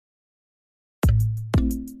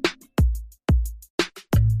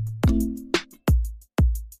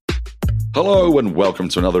Hello and welcome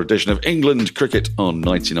to another edition of England Cricket on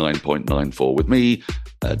 99.94 with me,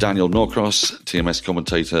 Daniel Norcross, TMS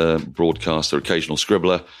commentator, broadcaster, occasional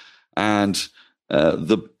scribbler, and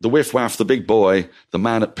the whiff-waff, the big boy, the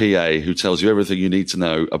man at PA who tells you everything you need to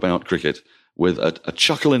know about cricket with a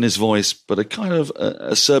chuckle in his voice, but a kind of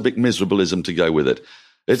acerbic miserableism to go with it.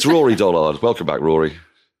 It's Rory Dollard. Welcome back, Rory.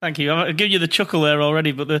 Thank you. I'll give you the chuckle there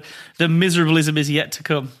already, but the miserableism is yet to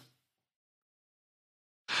come.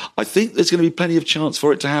 I think there's going to be plenty of chance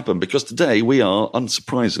for it to happen because today we are,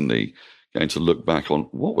 unsurprisingly, going to look back on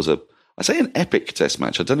what was an epic test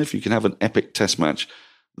match. I don't know if you can have an epic test match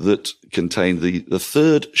that contained the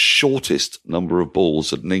third shortest number of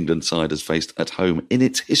balls that an England side has faced at home in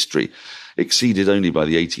its history, exceeded only by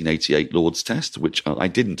the 1888 Lord's Test, which I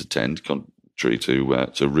didn't attend, contrary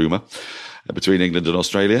to rumour, between England and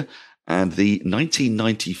Australia, and the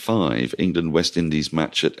 1995 England-West Indies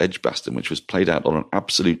match at Edgbaston, which was played out on an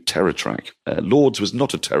absolute terror track. Lord's was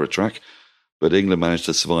not a terror track, but England managed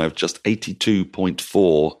to survive just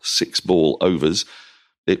 82.4 six-ball overs.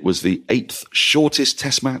 It was the 8th shortest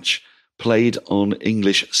test match played on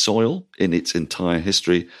English soil in its entire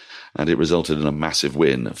history, and it resulted in a massive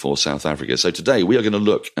win for South Africa. So today we are going to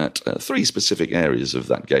look at three specific areas of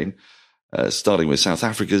that game, starting with South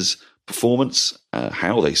Africa's performance,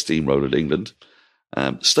 how they steamrolled England,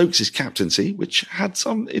 Stokes' captaincy, which had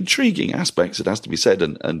some intriguing aspects, it has to be said,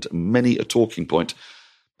 and many a talking point,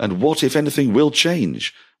 and what, if anything, will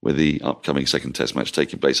change with the upcoming second test match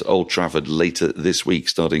taking place at Old Trafford later this week,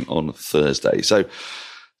 starting on Thursday. So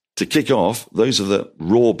to kick off, those are the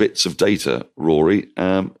raw bits of data, Rory.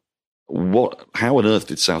 How on earth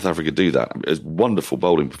did South Africa do that? It was a wonderful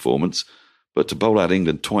bowling performance. But to bowl out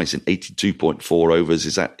England twice in 82.4 overs,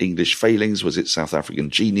 is that English failings? Was it South African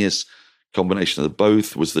genius? Combination of the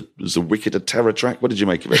both? Was the wicket a terror track? What did you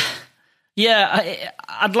make of it? Yeah,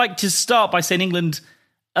 I'd like to start by saying England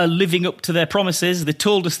are living up to their promises. They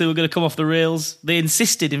told us they were going to come off the rails. They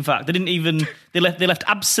insisted, in fact. They left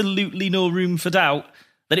absolutely no room for doubt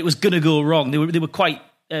that it was going to go wrong. They were quite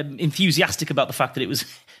enthusiastic about the fact that it was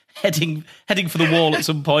heading for the wall at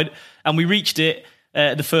some point, and we reached it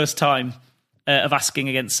the first time of asking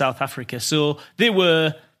against South Africa. So they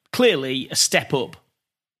were clearly a step up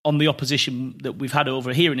on the opposition that we've had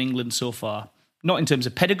over here in England so far. Not in terms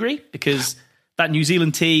of pedigree, because that New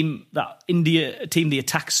Zealand team, that India team, the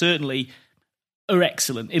attack certainly are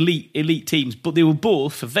excellent, elite teams, but they were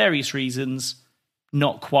both, for various reasons,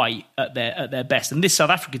 not quite at their best. And this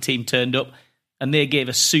South Africa team turned up and they gave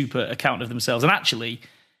a super account of themselves and actually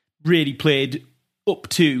really played up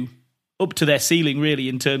to their ceiling, really,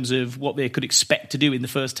 in terms of what they could expect to do in the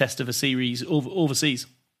first test of a series overseas.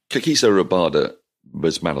 Kagiso Rabada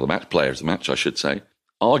was man of the match, player of the match, I should say.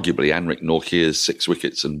 Arguably, Anrich Nortje's 6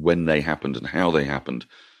 wickets and when they happened and how they happened,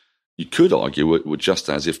 you could argue were just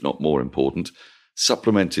as, if not more important,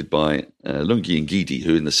 supplemented by Lungi Ngidi,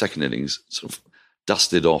 who in the second innings sort of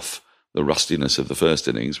dusted off the rustiness of the first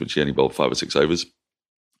innings, which he only bowled 5 or 6 overs.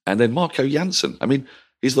 And then Marco Jansen. I mean,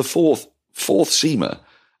 he's the fourth seamer.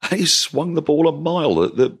 He swung the ball a mile.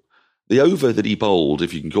 The over that he bowled,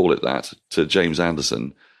 if you can call it that, to James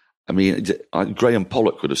Anderson, I mean, Graham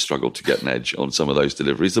Pollock would have struggled to get an edge on some of those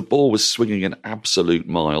deliveries. The ball was swinging an absolute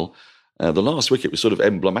mile. The last wicket was sort of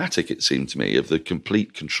emblematic, it seemed to me, of the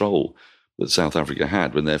complete control that South Africa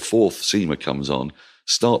had when their fourth seamer comes on,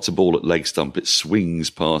 starts a ball at leg stump, it swings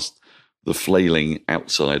past the flailing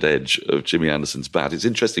outside edge of Jimmy Anderson's bat. It's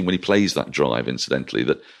interesting when he plays that drive, incidentally,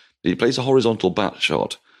 that he plays a horizontal bat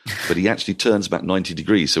shot, but he actually turns about 90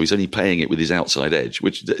 degrees, so he's only playing it with his outside edge,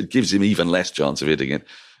 which gives him even less chance of hitting it.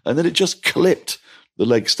 And then it just clipped the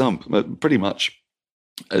leg stump, pretty much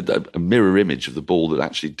a mirror image of the ball that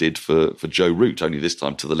actually did for Joe Root, only this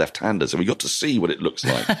time to the left-hander. So we got to see what it looks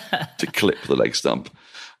like to clip the leg stump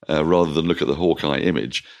rather than look at the Hawkeye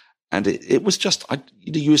image. And it was just,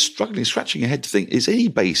 you were scratching your head to think, is any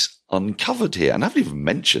base uncovered here? And I haven't even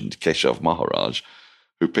mentioned Keshav Maharaj,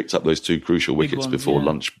 who picked up those 2 crucial wickets before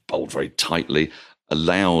lunch, bowled very tightly,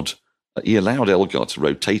 he allowed Elgar to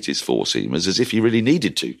rotate his 4-seamers as if he really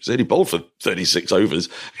needed to, because they only bowled for 36 overs.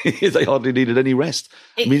 They hardly needed any rest.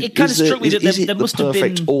 It kind of struck me that there must have been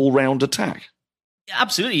perfect all-round attack.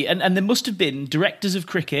 Absolutely, and there must have been directors of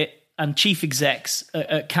cricket and chief execs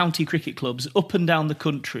at county cricket clubs up and down the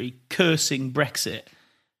country cursing Brexit,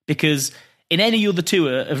 because in any other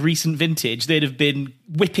tour of recent vintage, they'd have been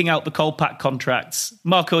whipping out the Colpack contracts.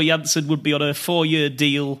 Marco Jansen would be on a 4-year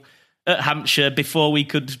deal at Hampshire before we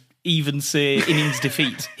could even say innings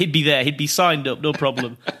defeat. He'd be there. He'd be signed up, no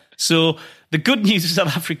problem. So the good news for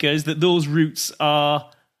South Africa is that those routes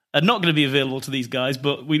are are not going to be available to these guys,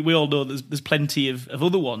 but we all know there's plenty of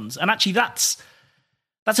other ones. And actually, that's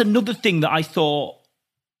another thing that I thought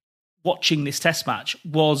watching this test match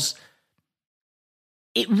was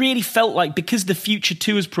it really felt like, because the Future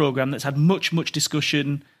Tours programme that's had much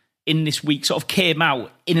discussion in this week sort of came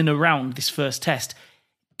out in and around this first test,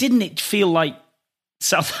 didn't it feel like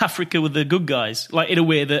South Africa were the good guys? Like, in a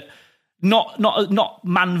way that not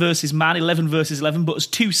man versus man, 11 versus 11, but as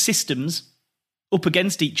two systems up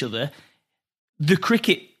against each other,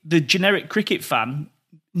 the generic cricket fan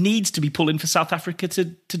needs to be pulling for South Africa to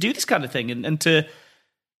do this kind of thing and to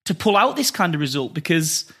pull out this kind of result,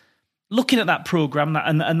 because looking at that programme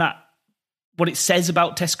and that what it says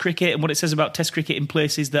about Test cricket and what it says about Test cricket in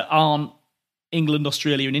places that aren't England,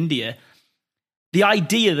 Australia and India, the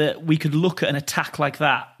idea that we could look at an attack like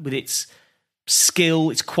that with its skill,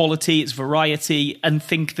 its quality, its variety, and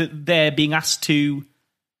think that they're being asked to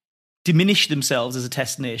diminish themselves as a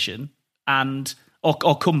Test nation and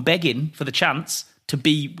or come begging for the chance to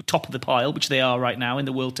be top of the pile, which they are right now in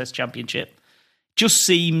the World Test Championship, just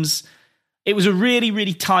seems... It was a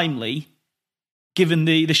really timely, given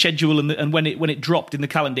the schedule and when it dropped in the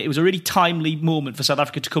calendar, it was a really timely moment for South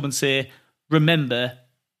Africa to come and say, remember,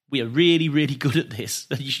 we are really good at this.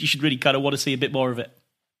 You should really kind of want to see a bit more of it.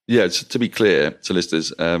 Yeah, to be clear to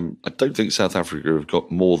listeners, I don't think South Africa have got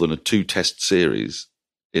more than a 2-test series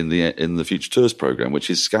in the Future Tours programme, which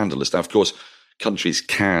is scandalous. Now, of course, countries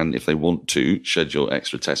can, if they want to, schedule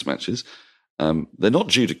extra test matches. They're not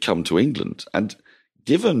due to come to England. And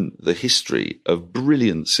given the history of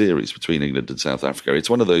brilliant series between England and South Africa, it's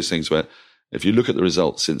one of those things where if you look at the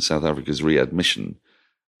results since South Africa's readmission,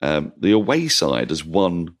 the away side has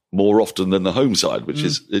won more often than the home side, which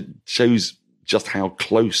it shows just how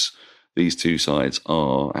close these two sides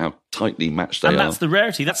are, how tightly matched they are. And that's the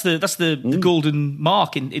rarity. That's the golden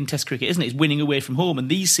mark in Test cricket, isn't it? It's winning away from home. And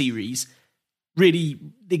these series really,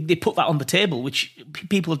 they put that on the table, which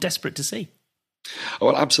people are desperate to see. Oh,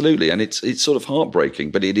 well, absolutely, and it's sort of heartbreaking,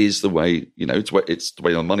 but it is the way, it's the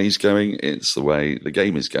way our money's going, it's the way the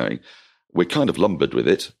game is going. We're kind of lumbered with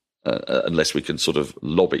it, unless we can sort of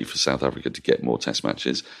lobby for South Africa to get more Test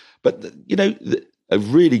matches. But a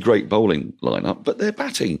really great bowling lineup, but their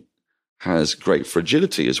batting has great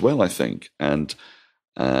fragility as well, I think. And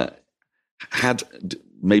had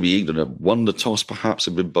maybe England have won the toss, perhaps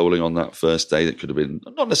had been bowling on that first day, that could have been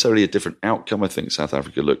not necessarily a different outcome. I think South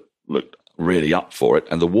Africa looked really up for it,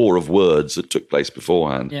 and the war of words that took place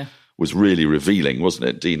beforehand was really revealing, wasn't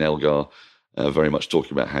it? Dean Elgar very much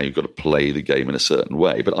talking about how you've got to play the game in a certain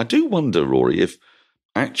way. But I do wonder, Rory, if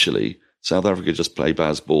actually South Africa just play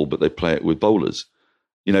Bazball, but they play it with bowlers.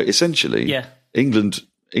 Essentially, England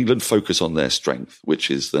focus on their strength, which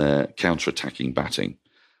is their counter-attacking batting.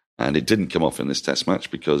 And it didn't come off in this Test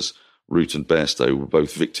match because Root and Bairstow were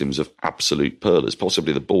both victims of absolute pearlers,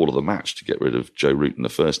 possibly the ball of the match to get rid of Joe Root in the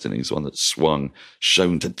first innings, the one that swung,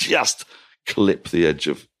 shown to just clip the edge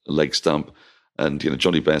of a leg stump. And,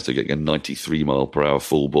 Johnny Bairstow getting a 93-mile-per-hour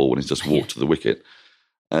full ball when he's just walked to the wicket.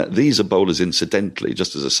 These are bowlers, incidentally,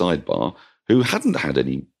 just as a sidebar, who hadn't had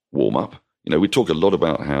any warm-up. We talk a lot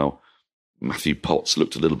about how Matthew Potts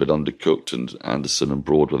looked a little bit undercooked and Anderson and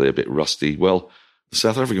Broad, were they a bit rusty? Well, the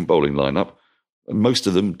South African bowling lineup, most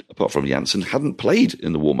of them, apart from Jansen, hadn't played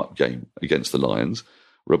in the warm-up game against the Lions.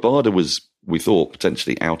 Rabada was, we thought,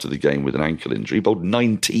 potentially out of the game with an ankle injury. He bowled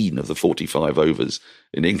 19 of the 45 overs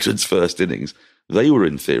in England's first innings. They were,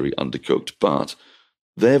 in theory, undercooked, but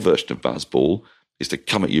their version of Bazball is to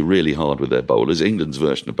come at you really hard with their bowlers. England's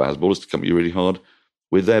version of Bazball is to come at you really hard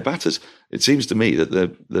with their batters. It seems to me that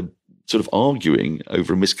they're sort of arguing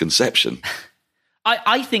over a misconception.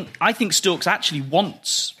 I think Stokes actually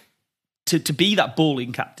wants to be that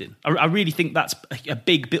bowling captain. I really think that's a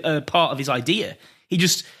big part of his idea.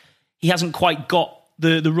 He hasn't quite got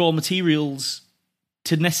the raw materials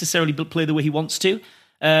to necessarily play the way he wants to.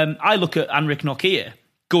 I look at Anrich Nortje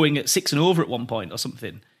going at 6 and over at one point or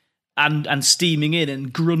something, and steaming in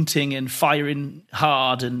and grunting and firing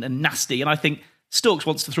hard and nasty. And I think Stokes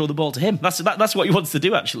wants to throw the ball to him. That's what he wants to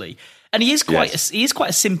do, actually. And he is quite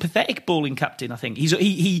a sympathetic bowling captain. I think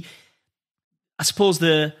he. I suppose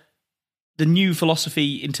the new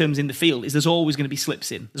philosophy in terms in the field is there's always going to be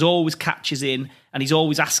slips in, there's always catches in, and he's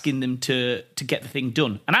always asking them to get the thing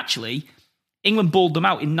done. And actually, England bowled them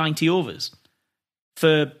out in 90 overs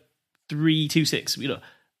for 3-2-6.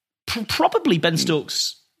 Probably Ben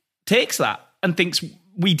Stokes takes that and thinks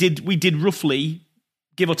we did roughly,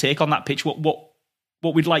 give or take, on that pitch what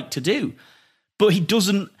we'd like to do. But he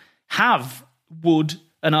doesn't have Wood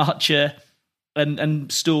and Archer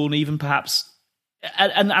and Stone even, perhaps.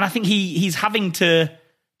 And I think he's having to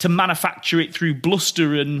to manufacture it through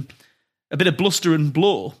bluster and a bit of bluster and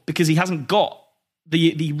blow, because he hasn't got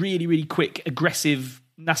the really, really quick, aggressive,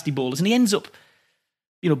 nasty bowlers. And he ends up,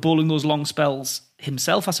 bowling those long spells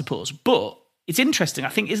himself, I suppose. But it's interesting, I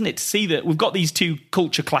think, isn't it, to see that we've got these two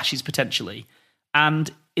culture clashes potentially.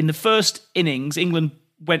 And in the first innings, England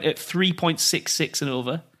went at 3.66 and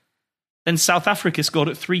over. Then South Africa scored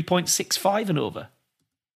at 3.65 and over.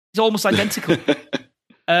 It's almost identical.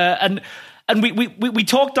 And we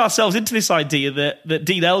talked ourselves into this idea that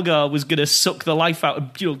Dean Elgar was going to suck the life out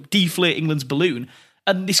of, deflate England's balloon,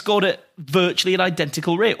 and they scored at virtually an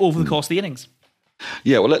identical rate over the course of the innings.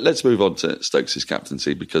 Yeah, well, let's move on to Stokes'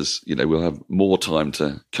 captaincy, because we'll have more time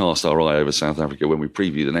to cast our eye over South Africa when we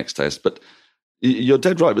preview the next test. But you're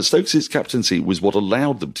dead right. But Stokes' captaincy was what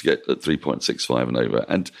allowed them to get at 3.65 and over,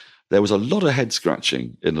 and there was a lot of head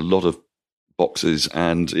scratching in a lot of boxes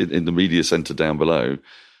and in the media centre down below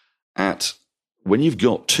at when you've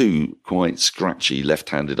got two quite scratchy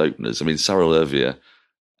left-handed openers. I mean, Cyril Ervier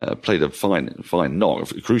played a fine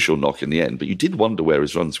knock, a crucial knock in the end, but you did wonder where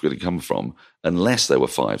his runs were going to come from unless there were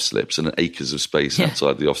 5 slips and acres of space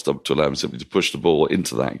outside the off-stump to allow him simply to push the ball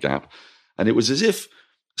into that gap. And it was as if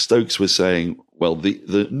Stokes was saying, well,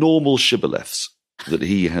 the normal shibboleths that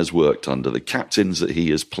he has worked under, the captains that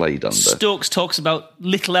he has played under. Stokes talks about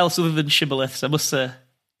little else other than shibboleths, I must say.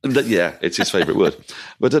 Yeah, it's his favourite word.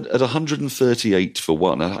 But at 138 for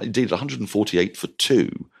 1, indeed 148 for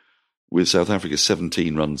 2, with South Africa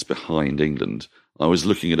 17 runs behind England, I was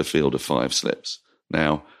looking at a field of 5 slips.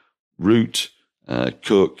 Now, Root,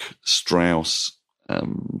 Cook, Strauss,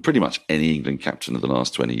 pretty much any England captain of the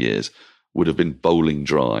last 20 years would have been bowling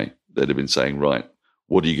dry. They'd have been saying, right,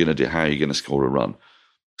 what are you going to do? How are you going to score a run?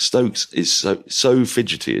 Stokes is so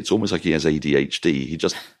fidgety. It's almost like he has ADHD. He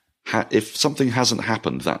just, if something hasn't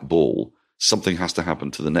happened, that ball, something has to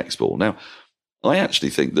happen to the next ball. Now, I actually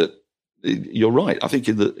think that you're right. I think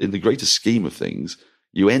in the greater scheme of things,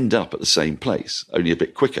 you end up at the same place, only a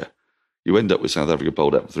bit quicker. You end up with South Africa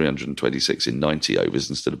bowled up for 326 in 90 overs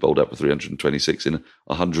instead of bowled up for 326 in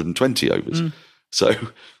 120 overs. So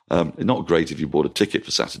not great if you bought a ticket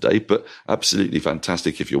for Saturday, but absolutely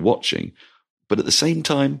fantastic if you're watching. But at the same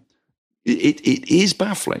time, it is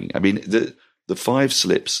baffling. I mean, the 5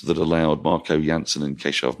 slips that allowed Marco Jansen and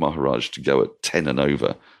Keshav Maharaj to go at 10 and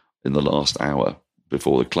over in the last hour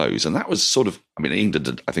before the close. And that was sort of, I mean,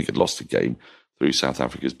 England, I think, had lost the game through South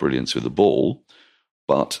Africa's brilliance with the ball.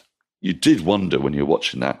 But you did wonder when you're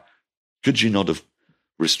watching that, could you not have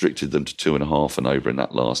restricted them to 2.5 and over in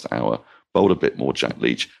that last hour? Bowled a bit more Jack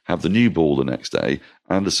Leach, have the new ball the next day,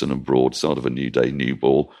 Anderson and Broad, start of a new day, new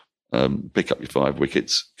ball, pick up your 5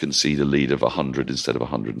 wickets, concede a lead of 100 instead of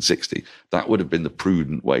 160. That would have been the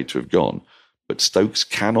prudent way to have gone. But Stokes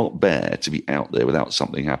cannot bear to be out there without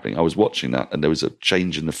something happening. I was watching that, and there was a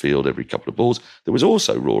change in the field every couple of balls. There was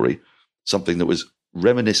also, Rory, something that was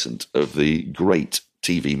reminiscent of the great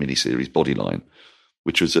TV miniseries Bodyline,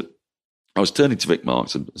 which was that I was turning to Vic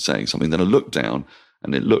Marks and saying something, then I looked down,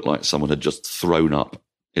 and it looked like someone had just thrown up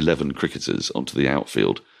 11 cricketers onto the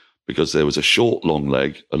outfield, because there was a short, long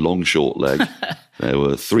leg, a long, short leg. There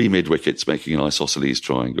were 3 mid-wickets making an isosceles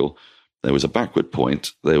triangle. There was a backward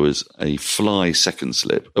point. There was a fly second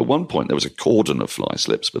slip. At one point, there was a cordon of fly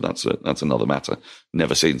slips, but that's another matter.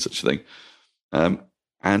 Never seen such a thing.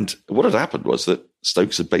 And what had happened was that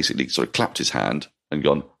Stokes had basically sort of clapped his hand and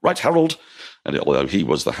gone, right, Harold. And although he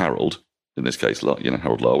was the Harold, in this case,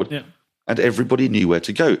 Harold Larwood. Yeah. And everybody knew where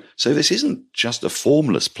to go. So this isn't just a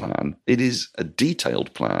formless plan. It is a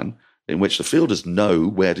detailed plan in which the fielders know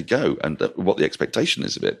where to go and what the expectation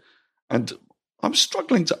is of it. And I'm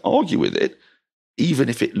struggling to argue with it, even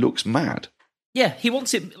if it looks mad. Yeah, he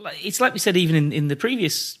wants it. It's like we said even in the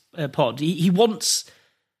previous pod. He wants,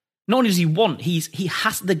 not only does he want,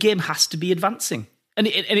 the game has to be advancing. And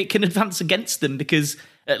it can advance against them, because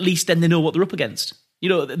at least then they know what they're up against.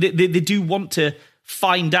 They do want to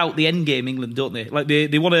find out the end game, England, don't they? Like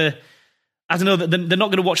they want to, I don't know, they're not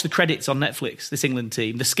going to watch the credits on Netflix, this England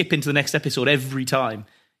team. They skip into the next episode every time,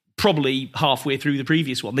 probably halfway through the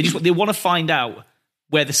previous one. They want to find out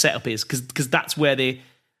where the setup is, because that's where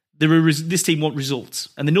this team want results.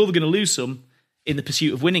 And they know they're going to lose some in the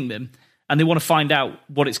pursuit of winning them, and they want to find out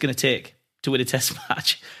what it's going to take to win a test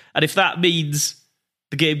match. And if that means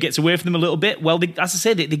the game gets away from them a little bit, well, as I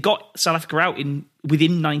said, they got South Africa out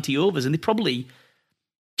within 90 overs, and they probably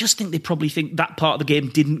think that part of the game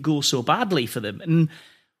didn't go so badly for them. And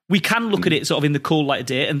we can look at it sort of in the cold light of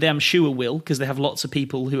day, and they, I'm sure, will, because they have lots of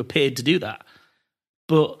people who are paid to do that.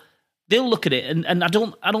 But they'll look at it, and I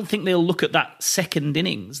don't think they'll look at that second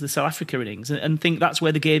innings, the South Africa innings, and think that's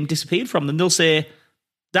where the game disappeared from them. They'll say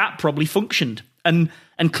that probably functioned, And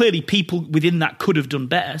clearly people within that could have done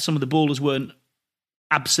better. Some of the bowlers weren't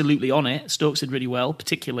absolutely on it. Stokes did really well,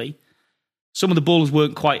 particularly. Some of the bowlers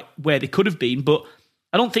weren't quite where they could have been, but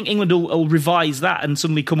I don't think England will revise that and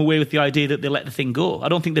suddenly come away with the idea that they let the thing go. I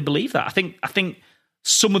don't think they believe that. I think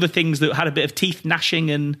some of the things that had a bit of teeth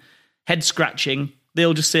gnashing and head scratching,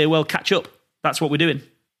 they'll just say, well, catch up. That's what we're doing.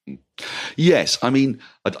 Yes, I mean,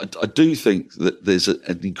 I do think that there's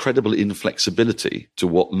an incredible inflexibility to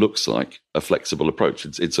what looks like a flexible approach.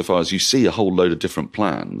 Insofar as you see a whole load of different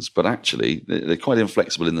plans, but actually they're quite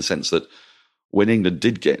inflexible in the sense that when England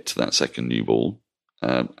did get to that second new ball,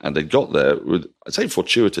 and they got there, I'd say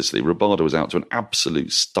fortuitously, Rabada was out to an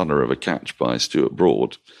absolute stunner of a catch by Stuart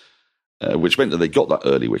Broad, which meant that they got that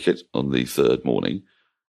early wicket on the third morning,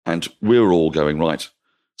 and we were all going, right,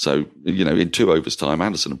 so, in 2 overs' time,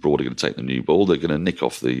 Anderson and Broad are going to take the new ball. They're going to nick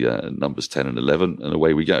off the numbers 10 and 11, and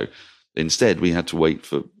away we go. Instead, we had to wait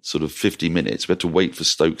for sort of 50 minutes. We had to wait for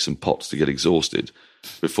Stokes and Potts to get exhausted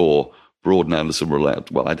before Broad and Anderson were allowed.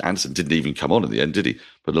 Well, Anderson didn't even come on in the end, did he?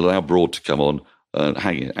 But allowed Broad to come on,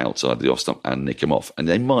 hanging outside the off stump and nick him off. And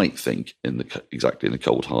they might think, exactly in the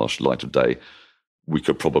cold, harsh light of day, we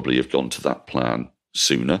could probably have gone to that plan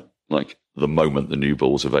sooner, like the moment the new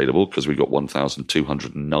ball's available, because we've got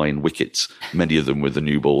 1,209 wickets, many of them with the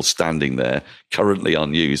new ball standing there, currently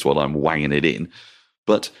unused while I'm wanging it in.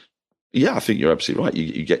 But yeah, I think you're absolutely right.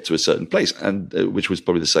 You get to a certain place, and which was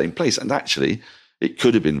probably the same place. And actually, it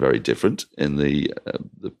could have been very different in the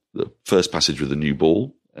first passage with the new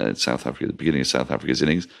ball in South Africa, at the beginning of South Africa's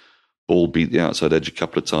innings. Ball beat the outside edge a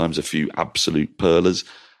couple of times, a few absolute pearlers.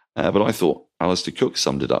 But I thought Alistair Cook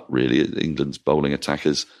summed it up, really, England's bowling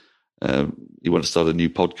attackers. He wanted to start a new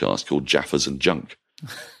podcast called Jaffers and Junk,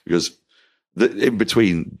 because in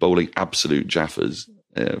between bowling absolute jaffers,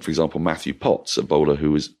 for example, Matthew Potts, a bowler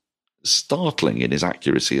who was startling in his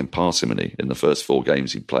accuracy and parsimony in the first 4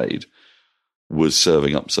 games he played, was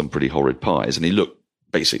serving up some pretty horrid pies, and he looked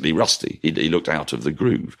basically rusty. He looked out of the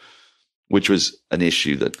groove, which was an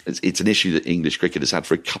issue it's an issue that English cricket has had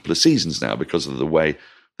for a couple of seasons now because of the way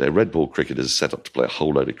their red ball cricketers are set up to play a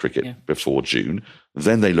whole load of cricket before June.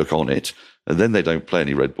 Then they look on it, and then they don't play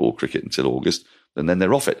any red ball cricket until August, and then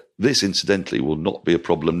they're off it. This, incidentally, will not be a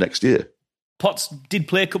problem next year. Potts did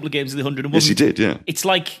play a couple of games in the 100. And yes, he did, yeah. It's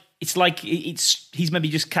like he's maybe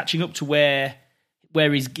just catching up to where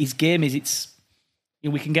his game is.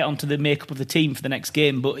 We can get onto the makeup of the team for the next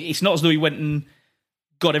game, but it's not as though he went and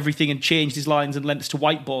got everything and changed his lines and lengths to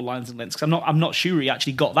white ball lines and lengths, because I'm not sure he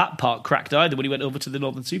actually got that part cracked either when he went over to the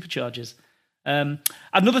Northern Superchargers.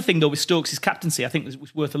 Another thing, though, with Stokes' captaincy, I think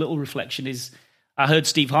was worth a little reflection is I heard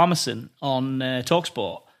Steve Harmison on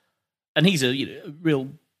TalkSport, and he's a real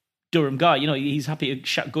Durham guy. He's happy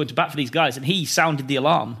to go into bat for these guys, and he sounded the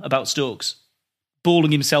alarm about Stokes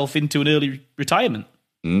bowling himself into an early retirement.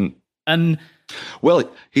 And well,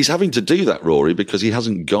 he's having to do that, Rory, because he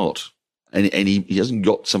hasn't got he hasn't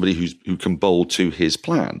got somebody who can bowl to his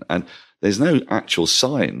plan, and there's no actual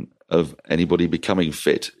sign of anybody becoming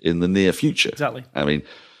fit in the near future. Exactly. I mean,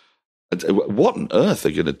 what on earth are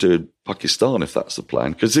they going to do in Pakistan if that's the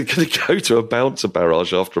plan? Because they're going to go to a bouncer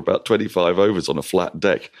barrage after about 25 overs on a flat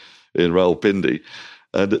deck in Rawalpindi,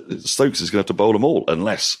 and Stokes is going to have to bowl them all,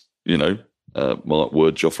 unless Mark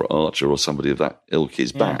Wood, Jofra Archer, or somebody of that ilk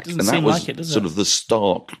is back. And that was sort of the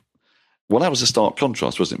stark. Well, that was a stark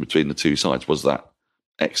contrast, wasn't it, between the two sides? Was that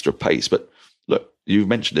extra pace? But look, you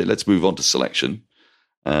mentioned it. Let's move on to selection.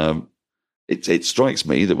 It strikes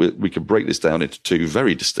me that we could break this down into 2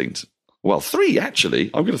 very distinct. Well, 3 actually.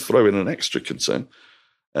 I'm going to throw in an extra concern: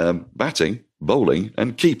 batting, bowling,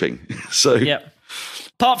 and keeping. So, yeah.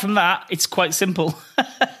 Apart from that, it's quite simple.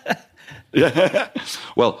 Yeah.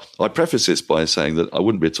 Well, I preface this by saying that I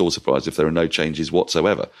wouldn't be at all surprised if there are no changes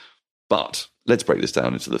whatsoever. But let's break this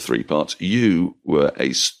down into the 3 parts. You were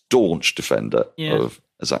a staunch defender of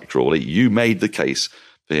Zach Crawley. You made the case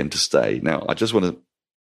for him to stay. Now,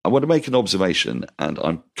 I want to make an observation, and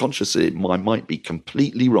I'm conscious that I might be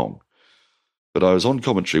completely wrong. But I was on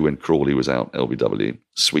commentary when Crawley was out, LBW,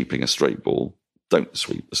 sweeping a straight ball. Don't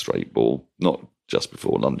sweep the straight ball, not just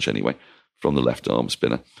before lunch anyway, from the left arm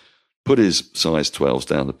spinner. Put his size 12s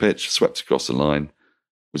down the pitch, swept across the line,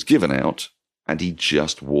 was given out, and he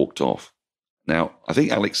just walked off. Now, I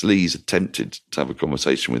think Alex Lees attempted to have a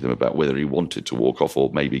conversation with him about whether he wanted to walk off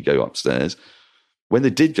or maybe go upstairs. When they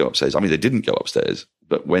did go upstairs, they didn't go upstairs,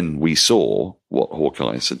 but when we saw what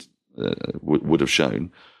Hawkeye would have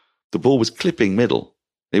shown, the ball was clipping middle.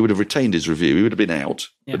 He would have retained his review. He would have been out,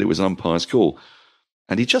 but it was an umpire's call.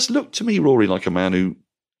 And he just looked to me, Rory, like a man who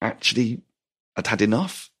actually had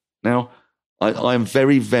enough. Now, I am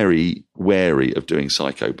very, very wary of doing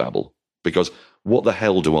psychobabble because what the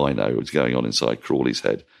hell do I know was going on inside Crawley's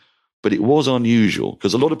head? But it was unusual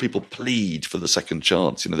because a lot of people plead for the second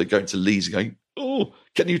chance. They're going to Lees and going, "Oh,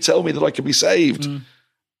 can you tell me that I can be saved?"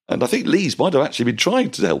 And I think Lees might have actually been trying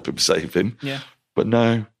to help him save him. Yeah. But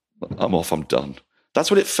no, I'm off, I'm done. That's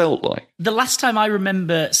what it felt like. The last time I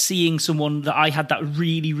remember seeing someone that I had that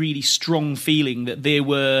really, really strong feeling that they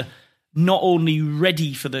were not only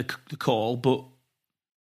ready for the call, but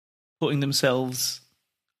putting themselves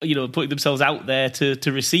out there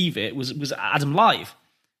to receive it was Adam Live.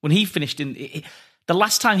 When he finished the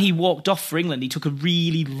last time he walked off for England, he took a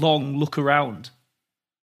really long look around.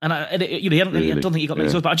 And I don't think he got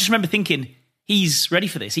mixed up, but I just remember thinking, he's ready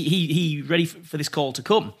for this. He ready for this call to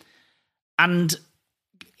come. And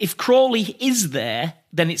if Crawley is there,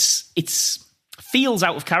 then it's feels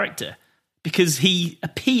out of character because he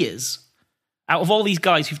appears, out of all these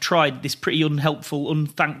guys who've tried this pretty unhelpful,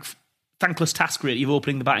 thankless task really of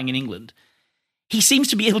opening the batting in England, he seems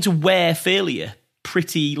to be able to wear failure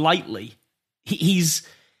pretty lightly. He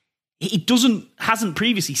hasn't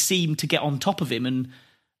previously seemed to get on top of him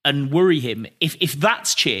and worry him. If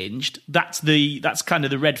that's changed, that's kind of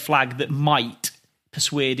the red flag that might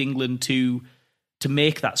persuade England to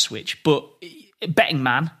make that switch. But betting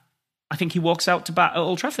man, I think he walks out to bat at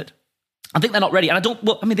Old Trafford. I think they're not ready, and they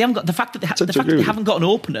haven't got the fact that they haven't got an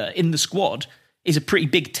opener in the squad is a pretty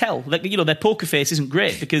big tell. Like, their poker face isn't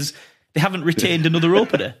great because they haven't retained another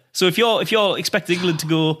opener. So if you're expecting England to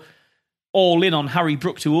go all in on Harry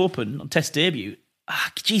Brook to open on Test debut,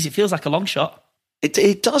 it feels like a long shot.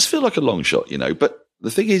 It does feel like a long shot, But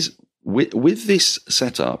the thing is, with this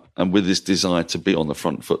setup and with this desire to be on the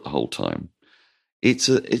front foot the whole time, it's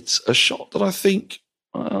a shot that I think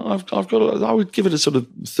I would give it a sort of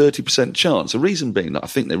 30% chance. The reason being that I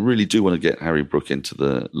think they really do want to get Harry Brook into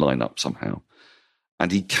the lineup somehow.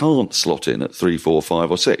 And he can't slot in at 3, 4,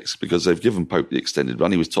 5 or 6 because they've given Pope the extended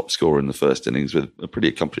run. He was top scorer in the first innings with a pretty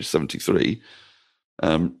accomplished 73.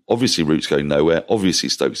 Obviously, Root's going nowhere. Obviously,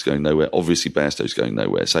 Stokes going nowhere. Obviously, Bairstow's going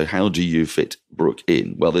nowhere. So how do you fit Brook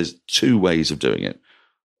in? Well, there's two ways of doing it.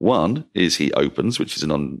 One is he opens, which is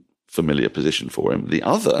an unfamiliar position for him. The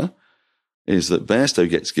other is that Bairstow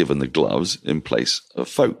gets given the gloves in place of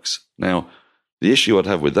Folkes. Now, the issue I'd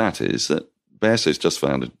have with that is that Bairstow's just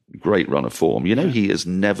found a great run of form. He has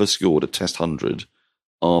never scored a Test 100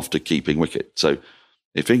 after keeping wicket. So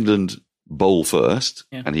if England bowl first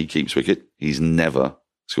and he keeps wicket, he's never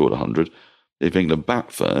scored 100. If England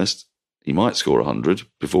bat first, he might score 100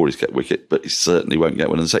 before he's kept wicket, but he certainly won't get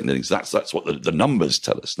one in the second innings. That's what the numbers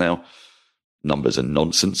tell us. Now, numbers are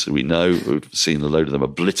nonsense. We know. We've seen a load of them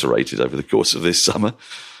obliterated over the course of this summer.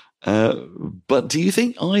 But do you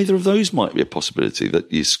think either of those might be a possibility,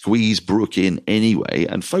 that you squeeze Brook in anyway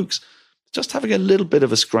and Folkes just having a little bit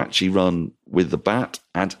of a scratchy run with the bat,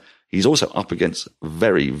 and he's also up against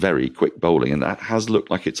very, very quick bowling, and that has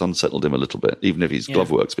looked like it's unsettled him a little bit, even if his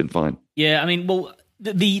glove work's been fine. Yeah,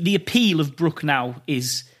 the appeal of Brook now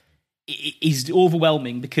is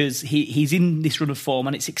overwhelming because he's in this run of form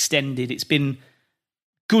and it's extended. It's been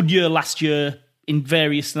good year last year in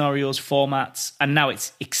various scenarios, formats, and now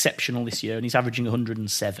it's exceptional this year, and he's averaging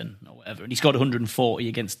 107 or whatever, and he's got 140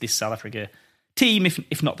 against this South Africa team,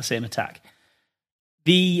 if not the same attack.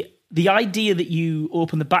 The idea that you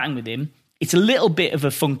open the batting with him, it's a little bit of a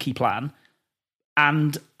funky plan,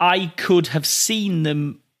 and I could have seen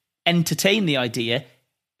them entertain the idea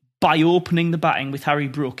by opening the batting with Harry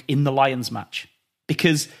Brook in the Lions match,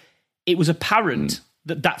 because it was apparent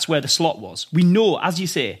that that's where the slot was. We know, as you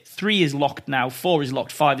say, 3 is locked now, 4 is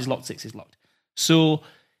locked, 5 is locked, 6 is locked. So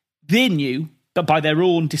they knew that by their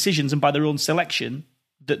own decisions and by their own selection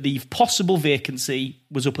that the possible vacancy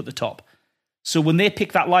was up at the top. So when they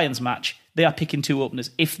pick that Lions match, they are picking 2 openers.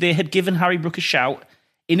 If they had given Harry Brook a shout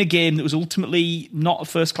in a game that was ultimately not a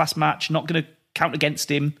first-class match, not going to count against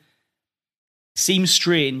him, seems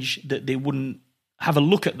strange that they wouldn't have a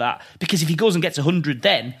look at that, because if he goes and gets 100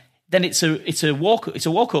 then it's a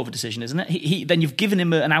walkover decision, isn't it? Then you've given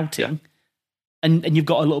him an outing, and you've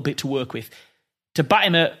got a little bit to work with. To bat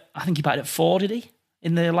him I think he batted at 4, did he,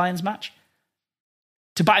 in the Lions match?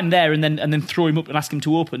 To bat him there and then throw him up and ask him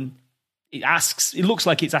to open, it looks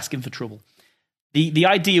like it's asking for trouble. The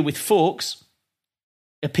idea with Folkes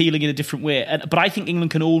appealing in a different way, but I think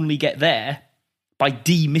England can only get there by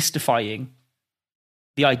demystifying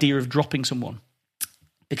the idea of dropping someone.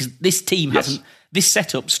 Because this team this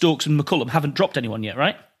setup, Stokes and McCullum, haven't dropped anyone yet,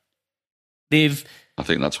 right? I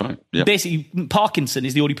think that's right. Yeah. Basically, Parkinson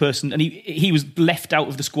is the only person, and he was left out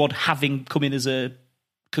of the squad having come in as a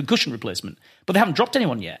concussion replacement, but they haven't dropped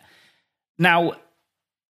anyone yet. Now,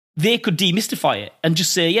 they could demystify it and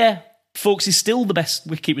just say, Folkes is still the best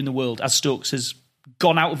wicketkeeper in the world, as Stokes has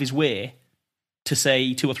gone out of his way to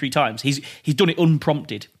say 2 or 3 times. He's done it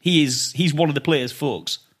unprompted. He's one of the players,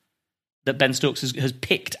 Folkes, that Ben Stokes has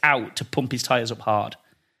picked out to pump his tyres up hard.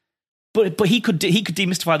 But he could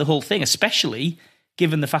demystify the whole thing, especially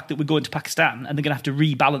given the fact that we're going to Pakistan and they're going to have to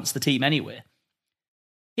rebalance the team anyway.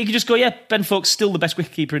 He could just go, yeah, Ben Folkes still the best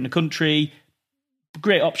wicketkeeper in the country,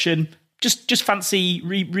 great option. Just fancy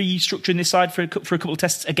restructuring this side for a couple of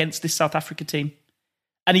tests against this South Africa team,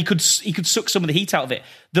 and he could suck some of the heat out of it.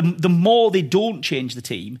 The more they don't change the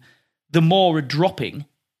team, the more a dropping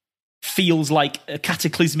feels like a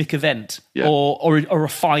cataclysmic event or a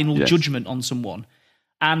final judgment on someone.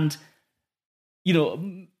 And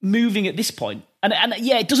moving at this point, and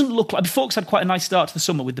it doesn't look like Folkes had quite a nice start to the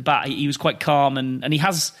summer with the bat. He was quite calm, and he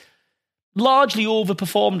has largely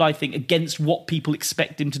overperformed, I think, against what people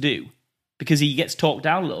expect him to do, because he gets talked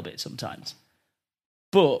down a little bit sometimes.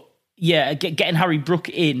 But yeah, getting Harry Brook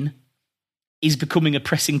in is becoming a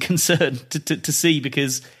pressing concern to see,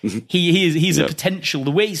 because he's a potential. The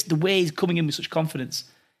way he's coming in with such confidence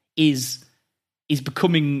is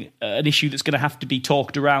becoming an issue that's going to have to be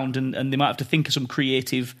talked around, and they might have to think of some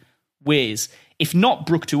creative ways. If not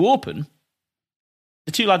Brook to open,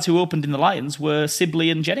 the 2 lads who opened in the Lions were Sibley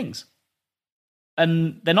and Jennings.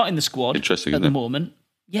 And they're not in the squad at the moment.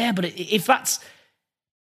 Yeah, but if that's...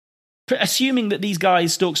 Assuming that these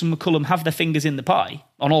guys, Stokes and McCullum, have their fingers in the pie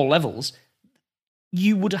on all levels,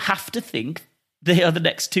 you would have to think they are the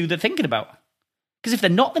next 2 they're thinking about. Because if they're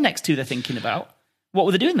not the next 2 they're thinking about, what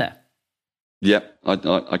were they doing there? Yeah,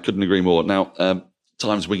 I couldn't agree more. Now,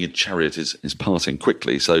 Time's winged chariot is passing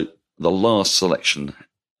quickly, so the last selection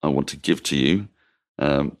I want to give to you,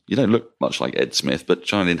 you don't look much like Ed Smith, but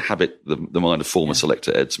try and inhabit the mind of former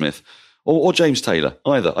selector Ed Smith, or James Taylor,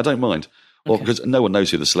 either. I don't mind. Well, because no one knows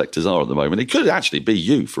who the selectors are at the moment. It could actually be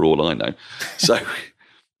you, for all I know. So,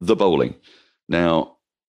 the bowling. Now,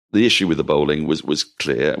 the issue with the bowling was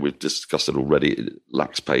clear. We've discussed it already. It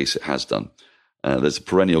lacks pace. It has done. There's a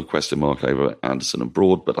perennial question mark over Anderson and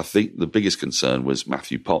Broad, but I think the biggest concern was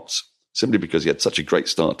Matthew Potts, simply because he had such a great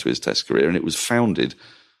start to his Test career, and it was founded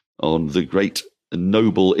on the great,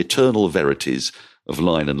 noble, eternal verities of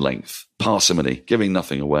line and length, parsimony, giving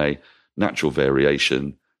nothing away, natural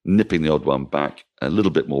variation, nipping the odd one back, a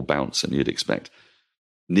little bit more bounce than you'd expect.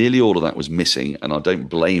 Nearly all of that was missing, and I don't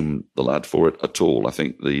blame the lad for it at all. I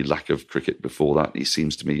think the lack of cricket before that, he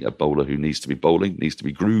seems to me a bowler who needs to be bowling, needs to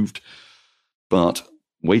be grooved. But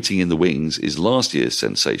waiting in the wings is last year's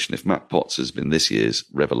sensation. If Matt Potts has been this year's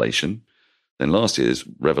revelation, then last year's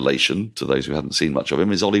revelation, to those who hadn't seen much of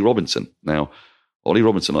him, is Ollie Robinson. Now, Ollie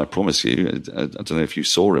Robinson, I promise you, I don't know if you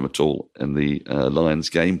saw him at all in the Lions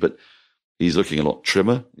game, but he's looking a lot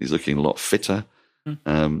trimmer. He's looking a lot fitter.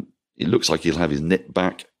 It looks like he'll have his nip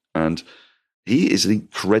back, and he is an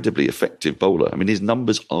incredibly effective bowler. I mean, his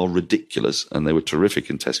numbers are ridiculous, and they were terrific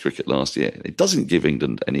in Test cricket last year. It doesn't give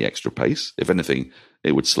England any extra pace. If anything,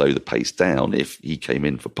 it would slow the pace down if he came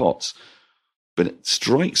in for Potts. But it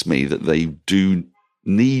strikes me that they do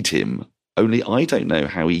need him, only I don't know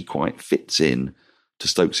how he quite fits in to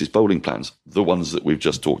Stokes' bowling plans, the ones that we've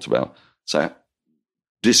just talked about. So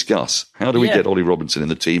discuss, how do we get Ollie Robinson in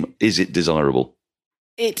the team? Is it desirable?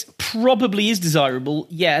 It probably is desirable,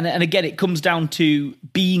 yeah. And again, it comes down to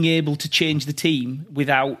being able to change the team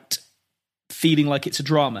without feeling like it's a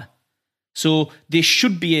drama. So they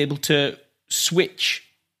should be able to switch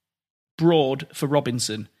Broad for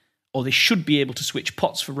Robinson, or they should be able to switch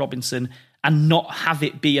Potts for Robinson and not have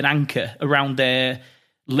it be an anchor around their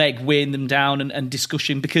leg, weighing them down and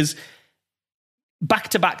discussion, because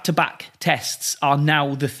back-to-back-to-back tests are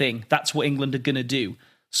now the thing. That's what England are going to do.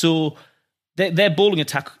 So their bowling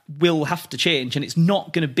attack will have to change, and it's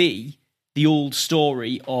not going to be the old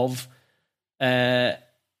story of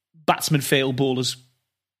batsmen fail, bowlers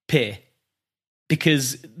pay,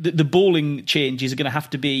 because the bowling changes are going to have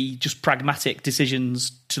to be just pragmatic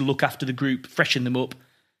decisions to look after the group, freshen them up,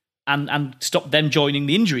 and stop them joining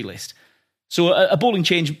the injury list. So a bowling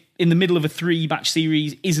change in the middle of a 3-match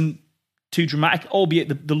series isn't too dramatic,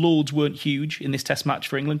 albeit the loads weren't huge in this Test match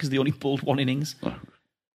for England because they only bowled 1 innings. Oh.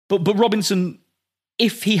 But Robinson,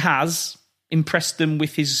 if he has impressed them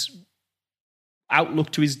with his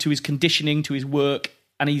outlook to his conditioning, to his work,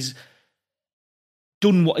 and he's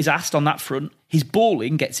done what is asked on that front, his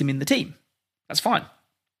bowling gets him in the team. That's fine.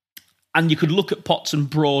 And you could look at Potts and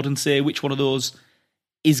Broad and say which one of those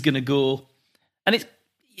is going to go. And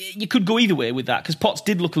you could go either way with that, because Potts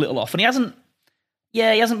did look a little off, and he hasn't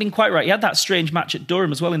been quite right. He had that strange match at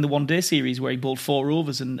Durham as well in the one-day series where he bowled 4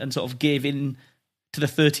 overs and sort of gave in to the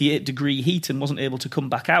 38-degree heat and wasn't able to come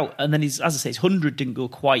back out. And then his 100 didn't go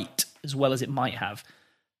quite as well as it might have.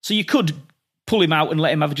 So you could pull him out and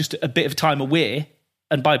let him have just a bit of time away,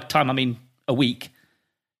 and by time I mean a week.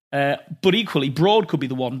 But equally, Broad could be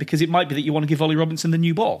the one, because it might be that you want to give Ollie Robinson the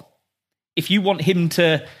new ball. If you want him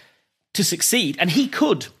to succeed, and he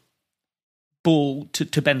could bowl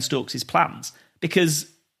to Ben Stokes' plans, because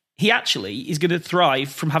he actually is going to thrive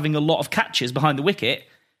from having a lot of catches behind the wicket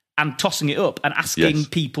and tossing it up and asking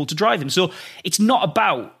people to drive him. So it's not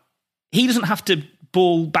about... He doesn't have to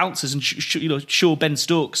bowl bouncers and show Ben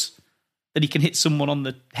Stokes that he can hit someone on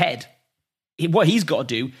the head. What he's got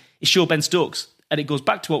to do is show Ben Stokes, and it goes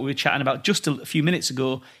back to what we were chatting about just a few minutes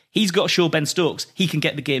ago. He's got to show Ben Stokes he can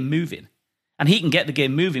get the game moving. And he can get the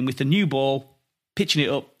game moving with the new ball, pitching it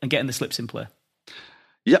up and getting the slips in play.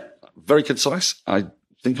 Yep, very concise. I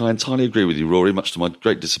think I entirely agree with you, Rory, much to my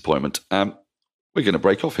great disappointment. We're going to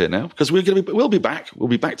break off here now, because we'll be back. We'll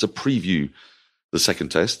be back to preview the second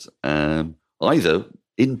test, either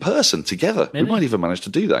in person together. Maybe. We might even manage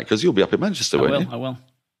to do that, because you'll be up in Manchester, won't you? I will.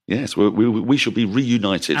 Yes, we should be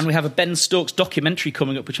reunited. And we have a Ben Stokes documentary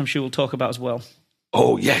coming up, which I'm sure we'll talk about as well.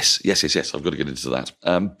 Oh, yes. I've got to get into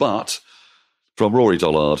that. But from Rory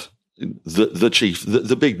Dollard, the chief,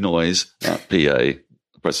 the big noise at PA,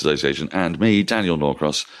 Press Association, and me, Daniel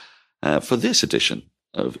Norcross, for this edition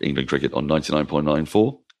of England Cricket on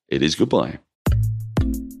 99.94, it is goodbye.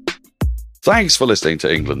 Thanks for listening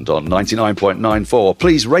to England on 99.94.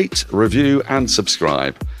 Please rate, review and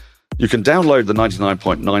subscribe. You can download the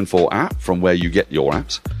 99.94 app from where you get your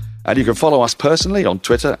apps, and you can follow us personally on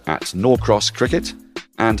Twitter at Norcross Cricket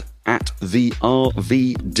and at the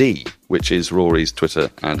RVD, which is Rory's Twitter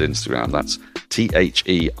and Instagram. That's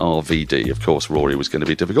THERVD. Of course, Rory was going to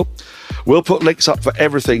be difficult. We'll put links up for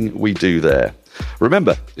everything we do there.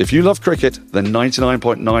 Remember, if you love cricket, then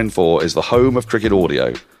 99.94 is the home of cricket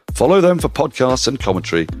audio. Follow them for podcasts and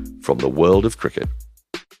commentary from the world of cricket.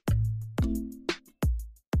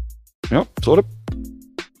 Yep, sort of.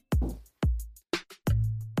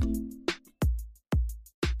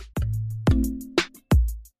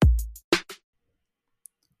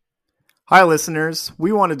 Hi, listeners.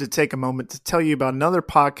 We wanted to take a moment to tell you about another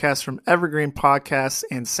podcast from Evergreen Podcasts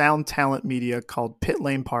and Sound Talent Media called Pit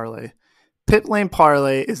Lane Parlay. Pit Lane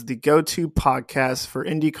Parlay is the go-to podcast for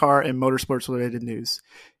IndyCar and motorsports-related news.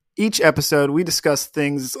 Each episode, we discuss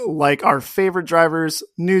things like our favorite drivers,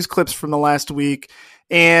 news clips from the last week,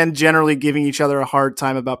 and generally giving each other a hard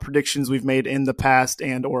time about predictions we've made in the past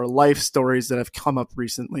and or life stories that have come up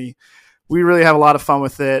recently. We really have a lot of fun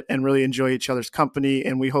with it and really enjoy each other's company,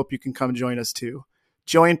 and we hope you can come join us too.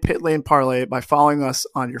 Join Pit Lane Parlay by following us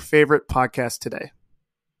on your favorite podcast today.